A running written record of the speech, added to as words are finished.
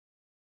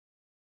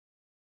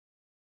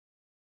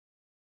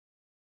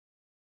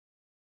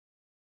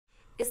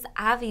It's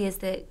obvious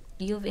that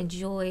you've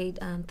enjoyed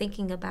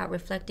thinking about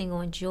reflecting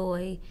on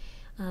joy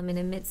in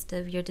the midst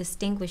of your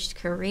distinguished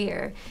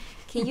career.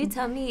 Can you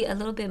tell me a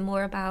little bit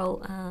more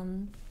about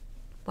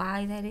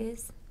why that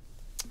is?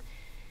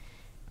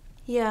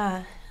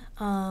 Yeah,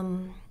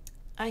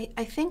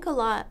 I think a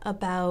lot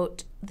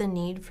about the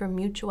need for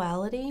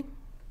mutuality.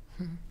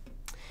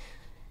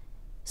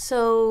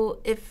 So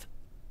if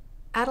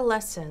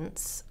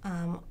adolescents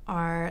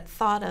are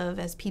thought of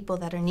as people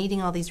that are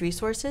needing all these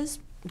resources,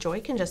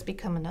 joy can just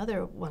become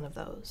another one of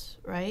those,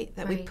 right?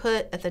 That we Right.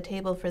 put at the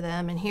table for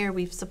them, and here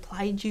we've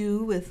supplied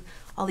you with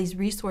all these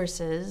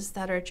resources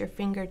that are at your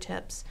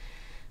fingertips.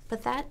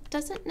 But that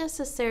doesn't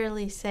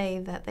necessarily say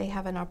that they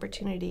have an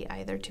opportunity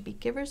either to be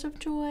givers of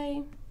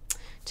joy,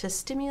 to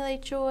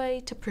stimulate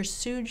joy, to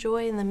pursue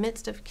joy in the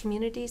midst of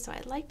community. So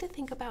I'd like to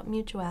think about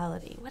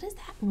mutuality. What does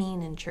that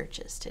mean in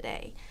churches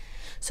today?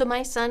 So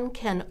my son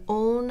can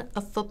own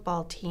a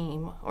football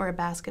team or a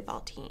basketball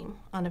team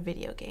on a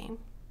video game.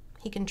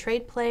 He can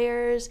trade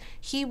players,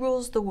 he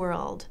rules the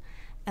world.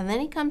 And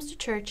then he comes to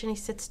church and he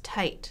sits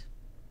tight.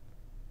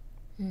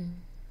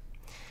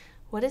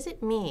 What does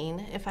it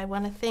mean if I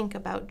want to think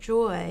about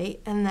joy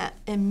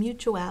and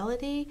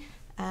mutuality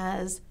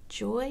as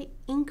joy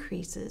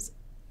increases,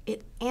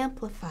 it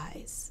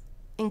amplifies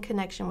in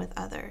connection with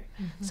other.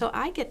 So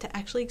I get to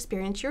actually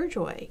experience your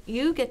joy.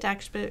 You get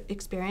to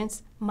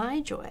experience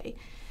my joy.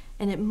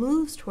 And it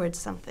moves towards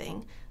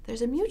something.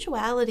 There's a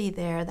mutuality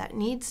there that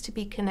needs to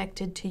be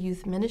connected to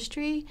youth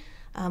ministry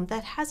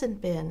that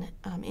hasn't been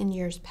in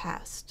years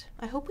past.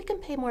 I hope we can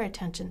pay more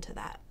attention to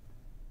that.